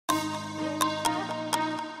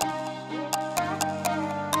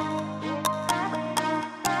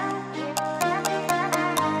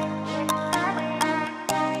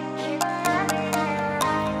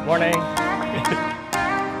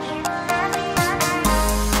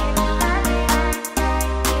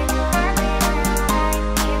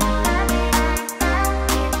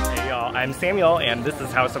Samuel, and this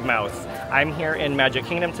is House of Mouse. I'm here in Magic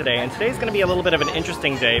Kingdom today, and today's going to be a little bit of an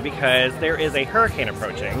interesting day because there is a hurricane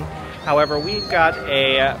approaching. However, we've got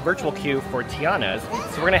a virtual queue for Tiana's,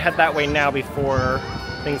 so we're going to head that way now before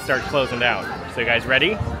things start closing down. So you guys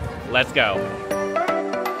ready? Let's go.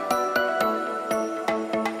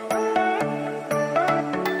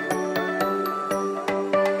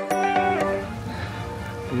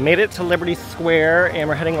 Made it to Liberty Square and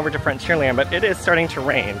we're heading over to Frontierland, but it is starting to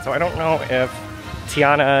rain, so I don't know if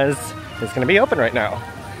Tiana's is going to be open right now.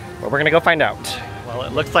 But we're going to go find out. Well,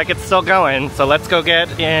 it looks like it's still going, so let's go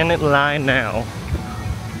get in line now.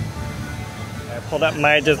 I pulled up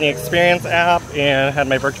my Disney Experience app and had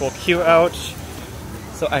my virtual queue out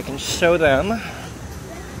so I can show them.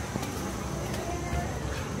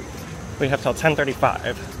 We have till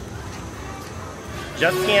 10:35.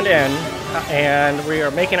 Just scanned in, and we are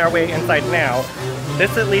making our way inside now.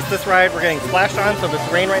 At least this ride, we're getting splashed on, so this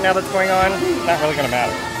rain right now that's going on, not really gonna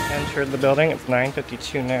matter. Entered the building, it's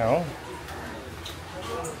 9:52 now.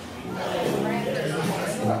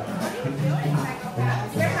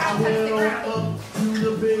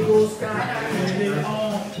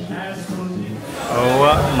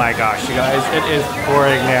 Oh my gosh, you guys, it is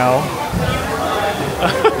pouring now.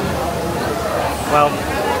 Well,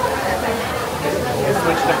 I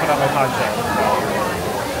switched to put on my poncho.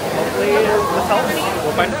 Hopefully this helps.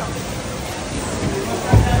 We'll find out.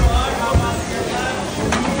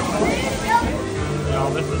 Now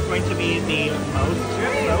this is going to be the most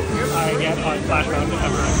soap I get on Splash Mountain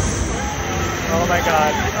ever. Oh my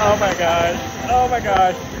god. Oh my gosh. Oh my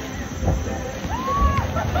gosh.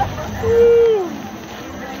 Woo.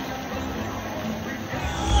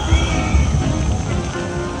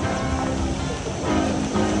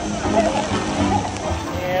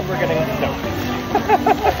 And we're getting soaked.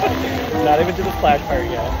 Not even to the splash part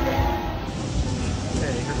yet.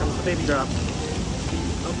 Okay, here comes the baby drop.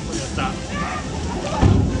 Oh, we're gonna stop.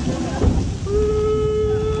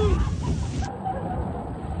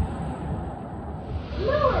 Woo!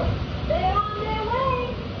 Look, they're on their way.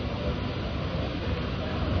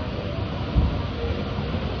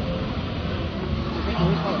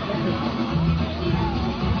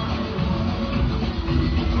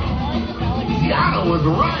 Tiana was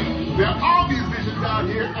right. There are musicians out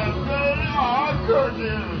here, and they are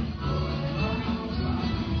cooking.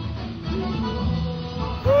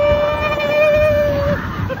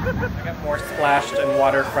 I got more splashed in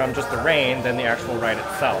water from just the rain than the actual ride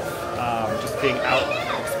itself. Just being out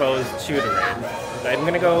exposed to the rain. I'm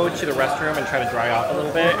gonna go to the restroom and try to dry off a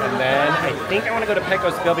little bit, and then I think I want to go to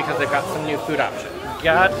Pecos Bill because they've got some new food options.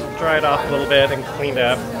 Got dried off a little bit and cleaned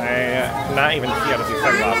up. I could not even see out of these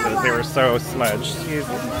sunglasses. They were so smudged. Excuse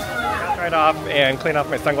me. Got dried off and cleaned off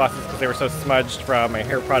my sunglasses because they were so smudged from my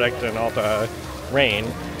hair product and all the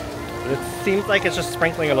rain. It seems like it's just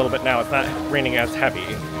sprinkling a little bit now. It's not raining as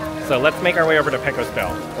heavy. So let's make our way over to Pecos Bill.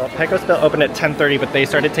 Well, Pecos Bill opened at 10:30, but they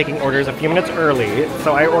started taking orders a few minutes early.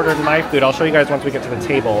 So I ordered my food. I'll show you guys once we get to the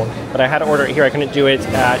table. But I had to order it here. I couldn't do it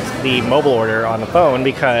at the mobile order on the phone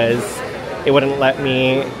because it wouldn't let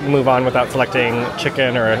me move on without selecting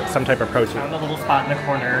chicken or some type of protein. Found a little spot in the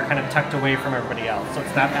corner, kind of tucked away from everybody else. So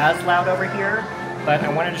it's not as loud over here, but I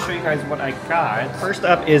wanted to show you guys what I got. First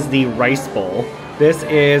up is the rice bowl. This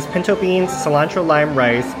is pinto beans, cilantro lime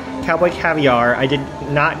rice, cowboy caviar. I did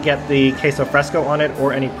not get the queso fresco on it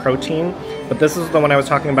or any protein, but this is the one I was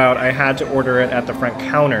talking about. I had to order it at the front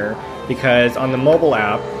counter because on the mobile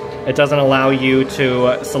app, it doesn't allow you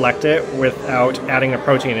to select it without adding a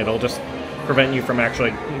protein. It'll just prevent you from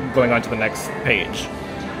actually going on to the next page.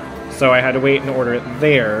 So I had to wait and order it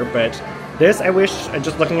there, but this, I wish,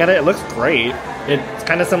 just looking at it, it looks great. It's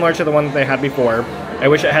kind of similar to the one that they had before. I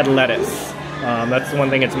wish it had lettuce. That's the one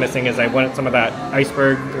thing it's missing is I wanted some of that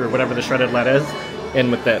iceberg or whatever the shredded lettuce in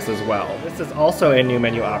with this as well. This is also a new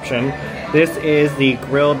menu option. This is the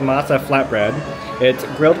grilled masa flatbread. It's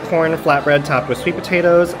grilled corn flatbread topped with sweet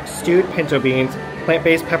potatoes, stewed pinto beans,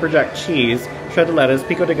 plant-based pepper jack cheese, shredded lettuce,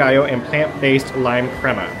 pico de gallo, and plant-based lime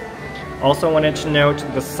crema. Also wanted to note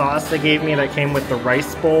the sauce they gave me that came with the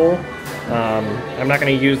rice bowl. I'm not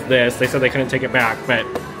going to use this. They said they couldn't take it back, but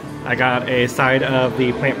I got a side of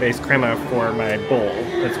the plant-based crema for my bowl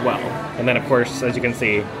as well. And then of course, as you can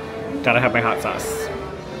see, gotta have my hot sauce.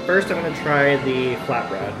 First I'm going to try the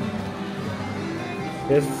flatbread.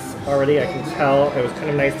 This already, I can tell, it was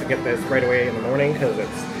kind of nice to get this right away in the morning because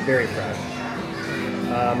it's very fresh.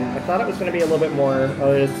 I thought it was going to be a little bit more,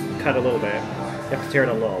 oh, it is cut a little bit. You have to tear it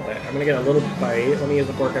a little bit. I'm going to get a little bite. Let me use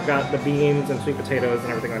the fork. I've got the beans and sweet potatoes and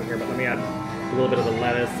everything on here, but let me add a little bit of the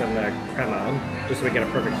lettuce and the crema, just so we get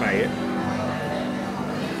a perfect bite.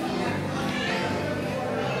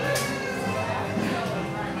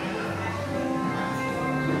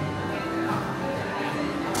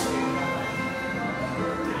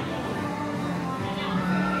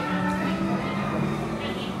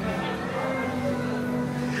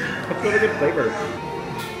 It's really good flavor.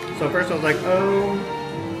 So at first I was like, oh,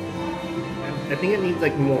 I think it needs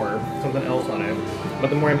like more, something else on it. But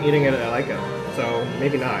the more I'm eating it, I like it. So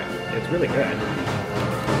maybe not. It's really good.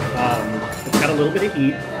 It's got a little bit of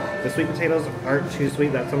heat. The sweet potatoes aren't too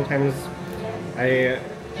sweet. That sometimes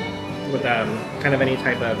with kind of any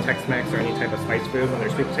type of Tex-Mex or any type of spice food, when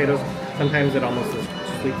there's sweet potatoes, sometimes it almost is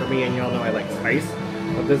too sweet for me, and y'all know I like spice.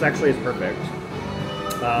 But this actually is perfect.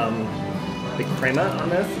 The crema on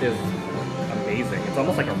this is amazing. It's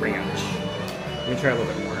almost like a ranch. Let me try a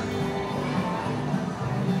little bit more.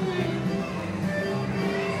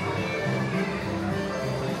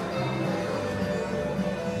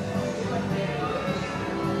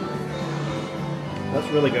 That's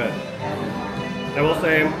really good. I will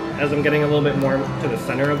say, as I'm getting a little bit more to the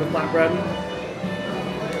center of the flatbread,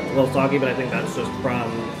 it's a little soggy, but I think that's just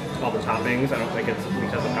from all the toppings. I don't think it's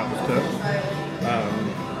because of how it was cooked.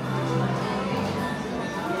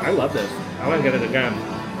 I love this. I want to get it again.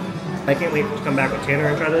 I can't wait to come back with Tanner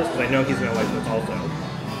and try this, because I know he's going to like this also.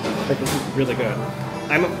 Like, this is really good.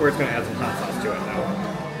 I'm, of course, going to add some hot sauce to it,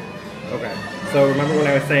 though. Okay. So, remember when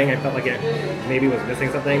I was saying I felt like it maybe was missing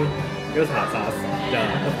something? It was hot sauce.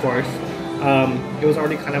 Duh, of course. It was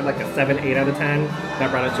already kind of like a 7, 8 out of 10. That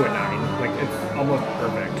brought it to a 9. Like, it's almost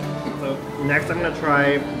perfect. So, next I'm going to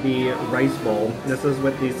try the rice bowl. This is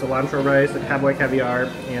with the cilantro rice, the cowboy caviar,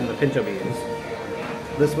 and the pinto beans.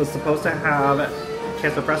 This was supposed to have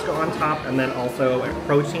queso fresco on top, and then also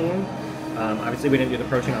protein. Obviously we didn't do the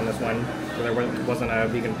protein on this one, so there wasn't a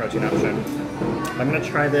vegan protein option. I'm going to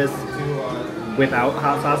try this without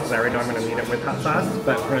hot sauce, because I already know I'm going to need it with hot sauce,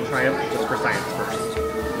 but we're going to try it just for science first.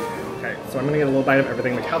 Okay, so I'm going to get a little bite of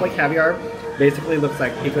everything. The cowboy caviar basically looks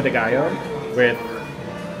like pico de gallo with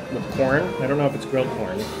corn. I don't know if it's grilled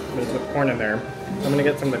corn, but it's with corn in there. So I'm going to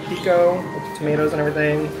get some of the pico with the tomatoes and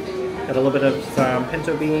everything. Get a little bit of some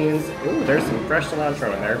pinto beans. Ooh, there's some fresh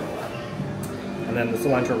cilantro in there. And then the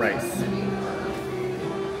cilantro rice.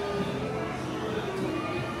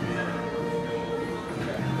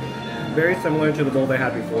 Very similar to the bowl they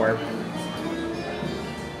had before.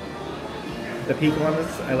 The pico on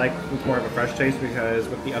this, I like with more of a fresh taste, because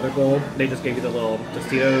with the other bowl, they just gave you the little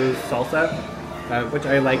Tostitos salsa, which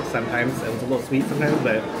I like sometimes, and it's a little sweet sometimes,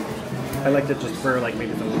 but I liked it just for like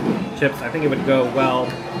maybe some chips. I think it would go well.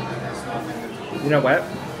 You know what?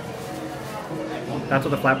 That's what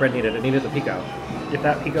the flatbread needed. It needed the pico. If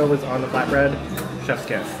that pico was on the flatbread, chef's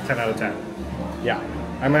kiss, 10 out of 10. Yeah.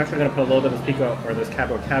 I'm actually going to put a little bit of this pico, or this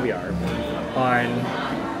cowboy caviar, on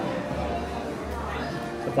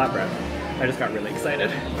the flatbread. I just got really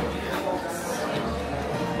excited.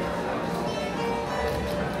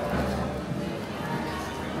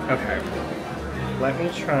 Okay. Let me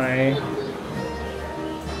try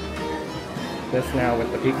this now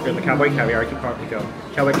with the pico, or the cowboy caviar. I keep calling it pico.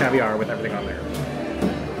 Cowboy caviar with everything on there.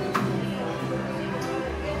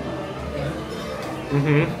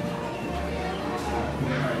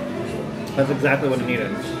 That's exactly what it needed.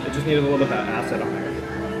 It just needed a little bit of that acid on there.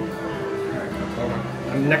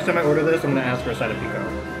 So, next time I order this, I'm going to ask for a side of pico.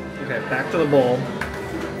 Okay, back to the bowl.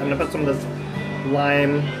 I'm going to put some of this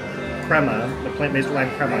lime crema, the plant-based lime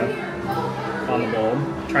crema, on the bowl.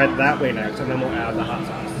 Try it that way next, and then we'll add the hot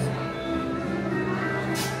sauce.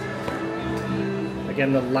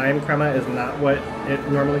 Again, the lime crema is not what it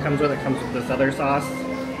normally comes with. It comes with this other sauce,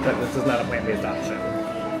 but this is not a plant-based option.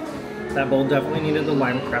 That bowl definitely needed the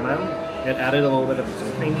lime crema. It added a little bit of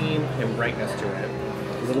some creamy and brightness to it.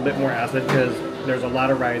 A little bit more acid, because there's a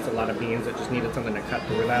lot of rice, a lot of beans. It just needed something to cut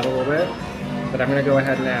through that a little bit. But I'm going to go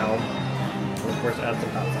ahead now, and of course add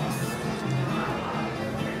some hot sauce.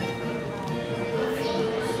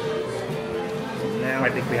 Now I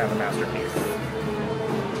think we have a masterpiece.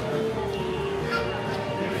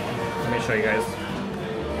 Let me show you guys.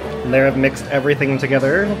 And there I've mixed everything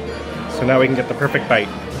together, so now we can get the perfect bite.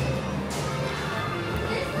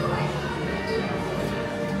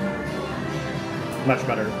 Much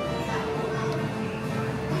better.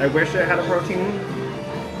 I wish it had a protein.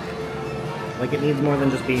 Like, it needs more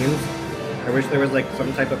than just beans. I wish there was like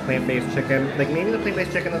some type of plant-based chicken. Like maybe the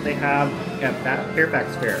plant-based chicken that they have at that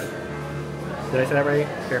Fairfax Fair. Did I say that right?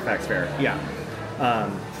 Fairfax Fair, yeah.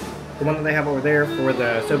 The one that they have over there for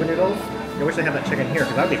the soba noodles. I wish they had that chicken here,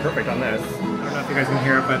 because that would be perfect on this. I don't know if you guys can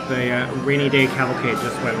hear it, but the rainy day cavalcade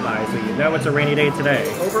just went by, so you know it's a rainy day today.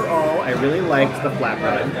 Overall, I really liked the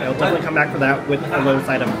flatbread. I'll definitely come back for that with a low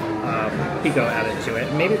side of pico added to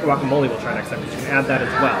it. Maybe guacamole we'll try next time, because you can add that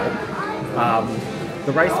as well.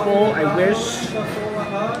 The rice bowl, I wish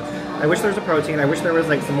I wish there was a protein. I wish there was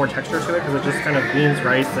like some more texture to it because it's just kind of beans,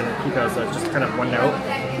 rice, and pico, so it's just kind of one note.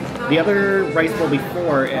 The other rice bowl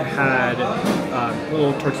before, it had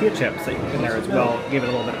little tortilla chips in there as well, gave it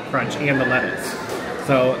a little bit of crunch, and the lettuce.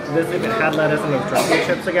 So this, if it had lettuce and those tortilla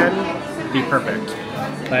chips again, it'd be perfect.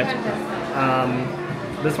 But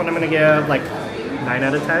this one I'm gonna give like 9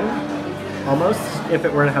 out of 10, almost. If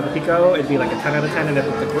it were to have the pico, it'd be like a 10 out of 10, and if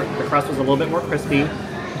the crust was a little bit more crispy,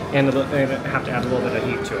 and I'd have to add a little bit of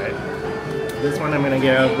heat to it. This one I'm gonna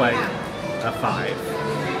give like a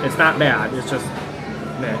 5. It's not bad, it's just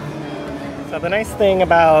meh. So the nice thing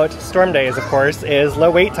about Storm Days, of course, is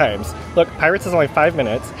low wait times. Look, Pirates is only 5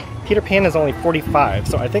 minutes, Peter Pan is only 45,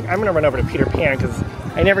 so I think I'm gonna run over to Peter Pan because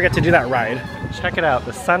I never get to do that ride. Check it out,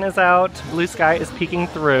 the sun is out, blue sky is peeking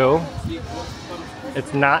through.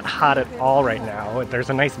 It's not hot at all right now. There's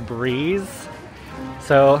a nice breeze.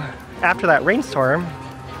 So after that rainstorm,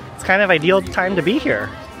 it's kind of ideal time to be here.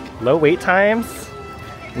 Low wait times,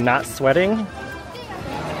 not sweating.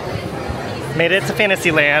 Made it to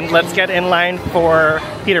Fantasyland. Let's get in line for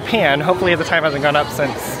Peter Pan. Hopefully the time hasn't gone up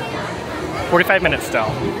since 45 minutes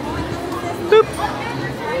still. Boop.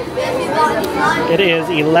 It is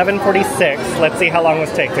 11:46. Let's see how long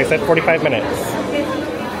this takes. They said 45 minutes. It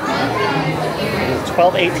was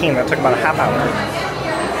 12:18. That took about a half hour.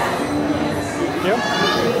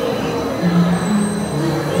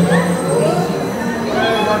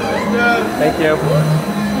 Thank you.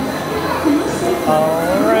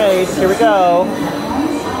 Alright, here we go.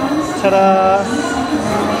 Ta-da!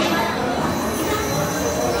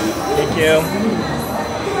 Thank you.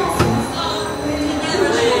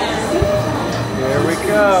 Here we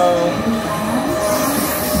go.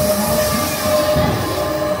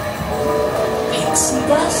 Pixie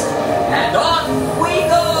dust, and on we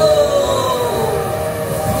go!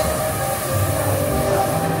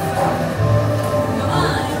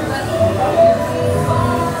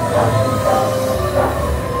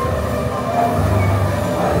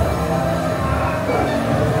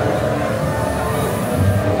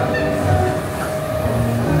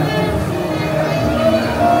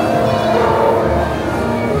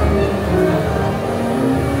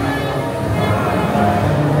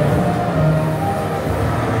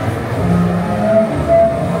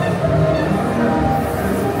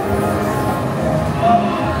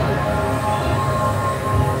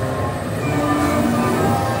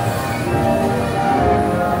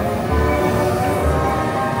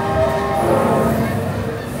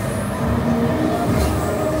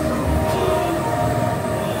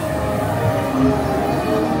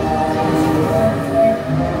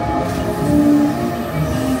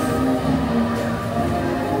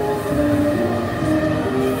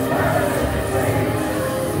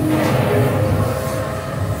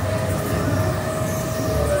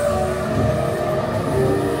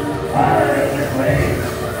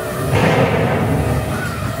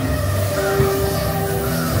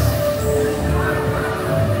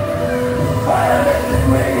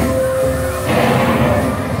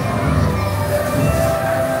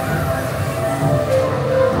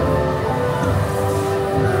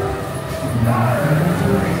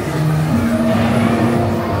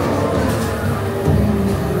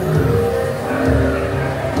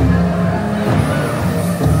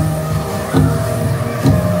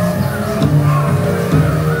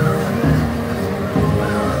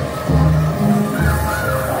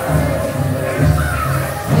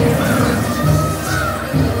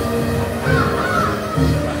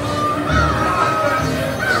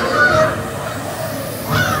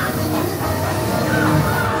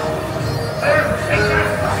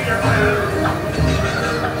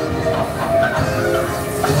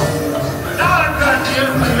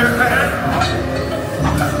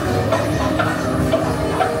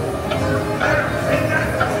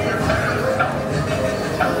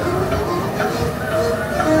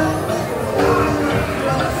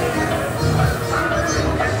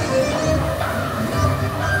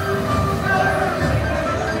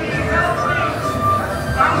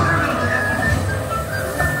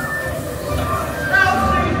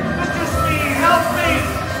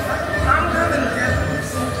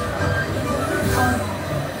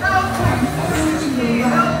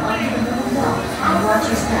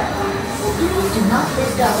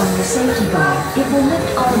 safety bar. It will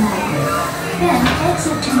lift automatically. Then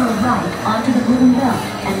exit to your right onto the green belt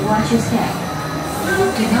and watch your step.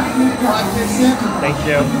 Do not lift up on the safety bar. Thank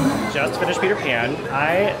you. Just finished Peter Pan.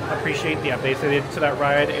 I appreciate the updates they did to that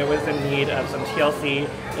ride. It was in need of some TLC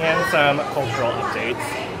and some cultural updates.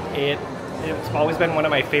 It's always been one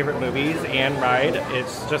of my favorite movies and ride.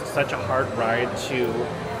 It's just such a hard ride to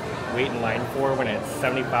wait in line for when it's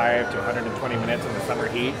 75 to 120 minutes in the summer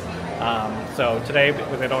heat. So today,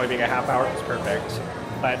 with it only being a half hour, it was perfect.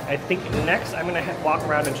 But I think next I'm going to walk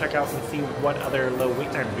around and check out and see what other low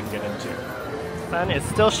wait times we can get into. The sun is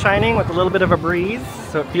still shining with a little bit of a breeze,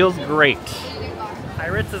 so it feels great.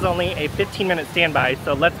 Pirates is only a 15-minute standby,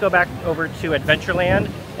 so let's go back over to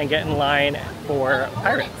Adventureland and get in line for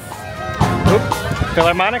Pirates. Oops,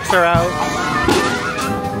 Philharmonics are out.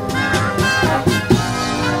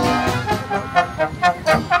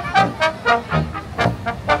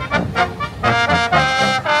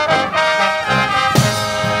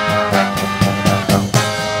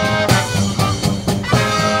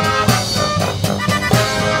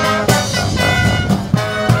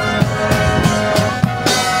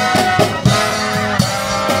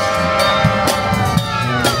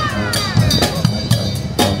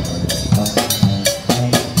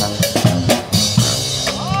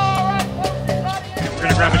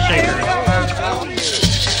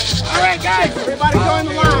 Everybody join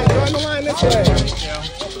the line. Join the line this way.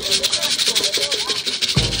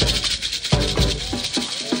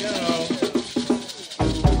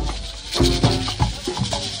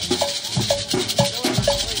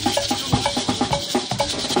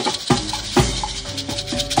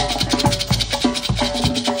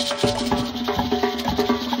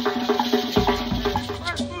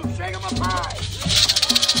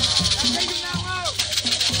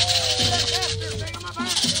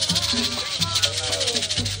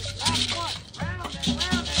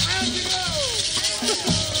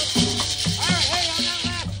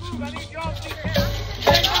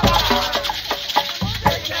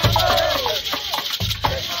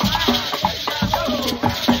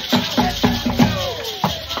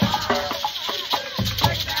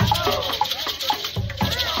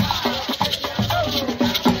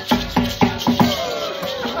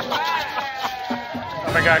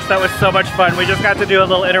 Oh my gosh, that was so much fun. We just got to do a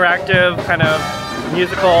little interactive kind of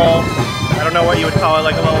musical, I don't know what you would call it,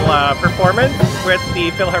 like a little performance with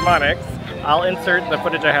the Philharmonics. I'll insert the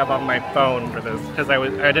footage I have on my phone for this because I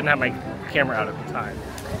didn't have my camera out at the time.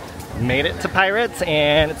 Made it to Pirates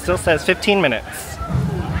and it still says 15 minutes.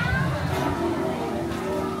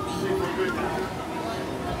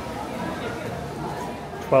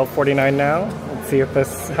 $12:49 now. Let's see if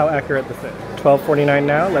how accurate this is. $12:49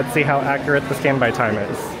 now. Let's see how accurate the standby time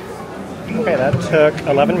is. Okay, that took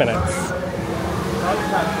 11 minutes.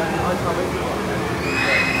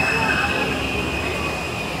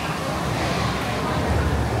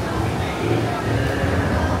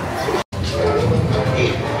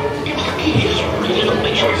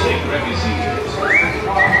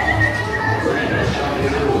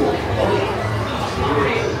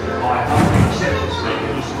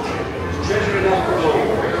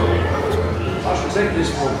 Take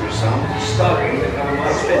this book for some, starting to become more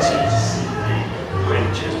expensive.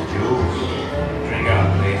 Riches, jewels, drink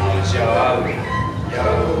out, play on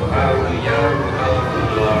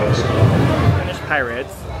Finished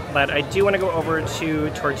Pirates, but I do want to go over to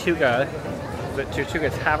Tortuga. Is it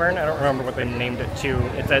Tortuga's Tavern? I don't remember what they named it to.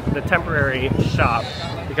 It's at the temporary shop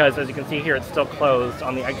because, as you can see here, it's still closed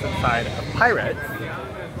on the exit side of Pirates.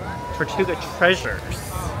 Tortuga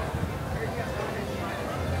Treasures.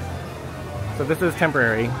 So this is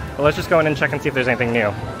temporary, but let's just go in and check and see if there's anything new.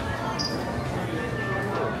 I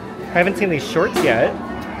haven't seen these shorts yet.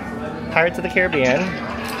 Pirates of the Caribbean.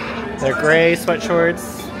 They're gray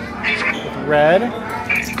sweatshorts with red.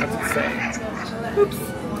 What's it say? Oops.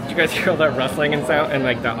 Did you guys hear all that rustling and sound and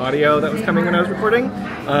like the audio that was coming when I was recording?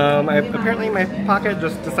 Apparently my pocket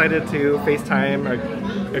just decided to FaceTime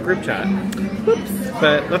a group chat. Oops.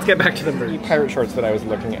 But let's get back to the pirate shorts that I was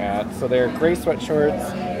looking at. So they're gray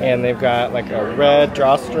sweatshorts and they've got like a red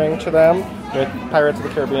drawstring to them with Pirates of the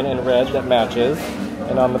Caribbean in red that matches.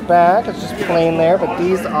 And on the back, it's just plain there, but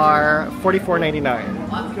these are $44.99.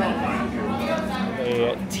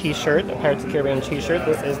 A t-shirt, a Pirates of the Caribbean t-shirt,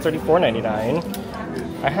 this is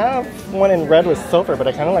 $34.99. I have one in red with silver, but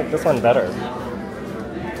I kind of like this one better.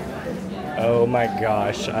 Oh my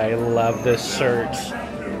gosh, I love this shirt.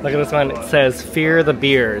 Look at this one, it says, "Fear the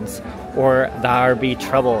beards," or "There be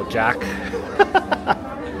trouble, Jack."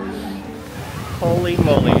 Holy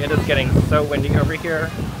moly, it is getting so windy over here.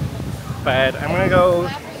 But I'm gonna go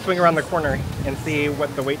swing around the corner and see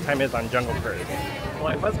what the wait time is on Jungle Cruise. Well,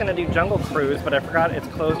 I was gonna do Jungle Cruise, but I forgot it's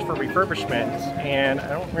closed for refurbishment, and I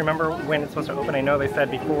don't remember when it's supposed to open. I know they said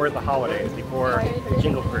before the holidays, before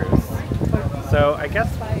Jungle Cruise. So I guess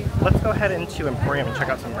let's go ahead into Emporium and check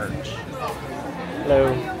out some merch.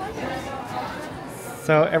 Hello.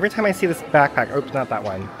 So every time I see this backpack, oops, not that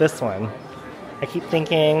one, this one, I keep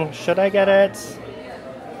thinking, should I get it?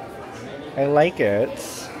 I like it.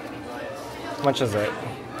 How much is it?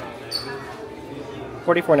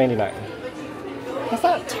 $44.99. That's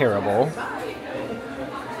not terrible.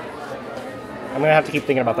 I'm gonna have to keep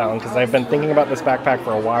thinking about that one because I've been thinking about this backpack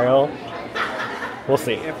for a while. We'll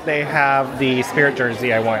see. If they have the Spirit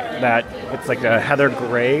jersey I want, that it's like a heather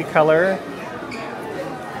gray color.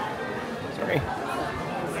 Sorry.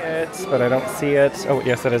 But I don't see it. Oh,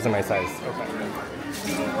 yes, it is in my size. Okay.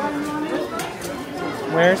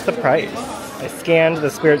 Where's the price? I scanned the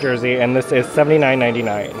Spirit jersey and this is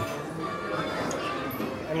 $79.99.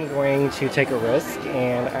 I'm going to take a risk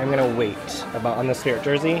and I'm gonna wait on the Spirit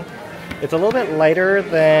jersey. It's a little bit lighter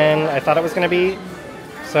than I thought it was gonna be,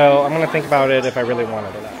 so I'm gonna think about it if I really want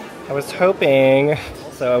it or not. I was hoping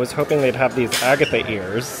they'd have these Agatha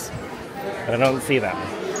ears, but I don't see them.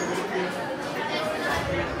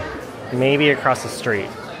 Maybe across the street.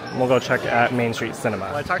 We'll go check at Main Street Cinema.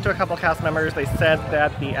 Well, I talked to a couple cast members. They said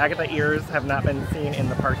that the Agatha ears have not been seen in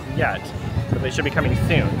the park yet, but they should be coming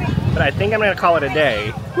soon. But I think I'm gonna call it a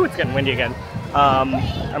day. Ooh, it's getting windy again. I'm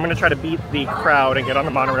gonna try to beat the crowd and get on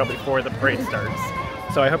the monorail before the parade starts.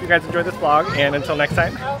 So I hope you guys enjoyed this vlog, and until next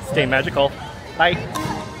time, stay magical. Bye.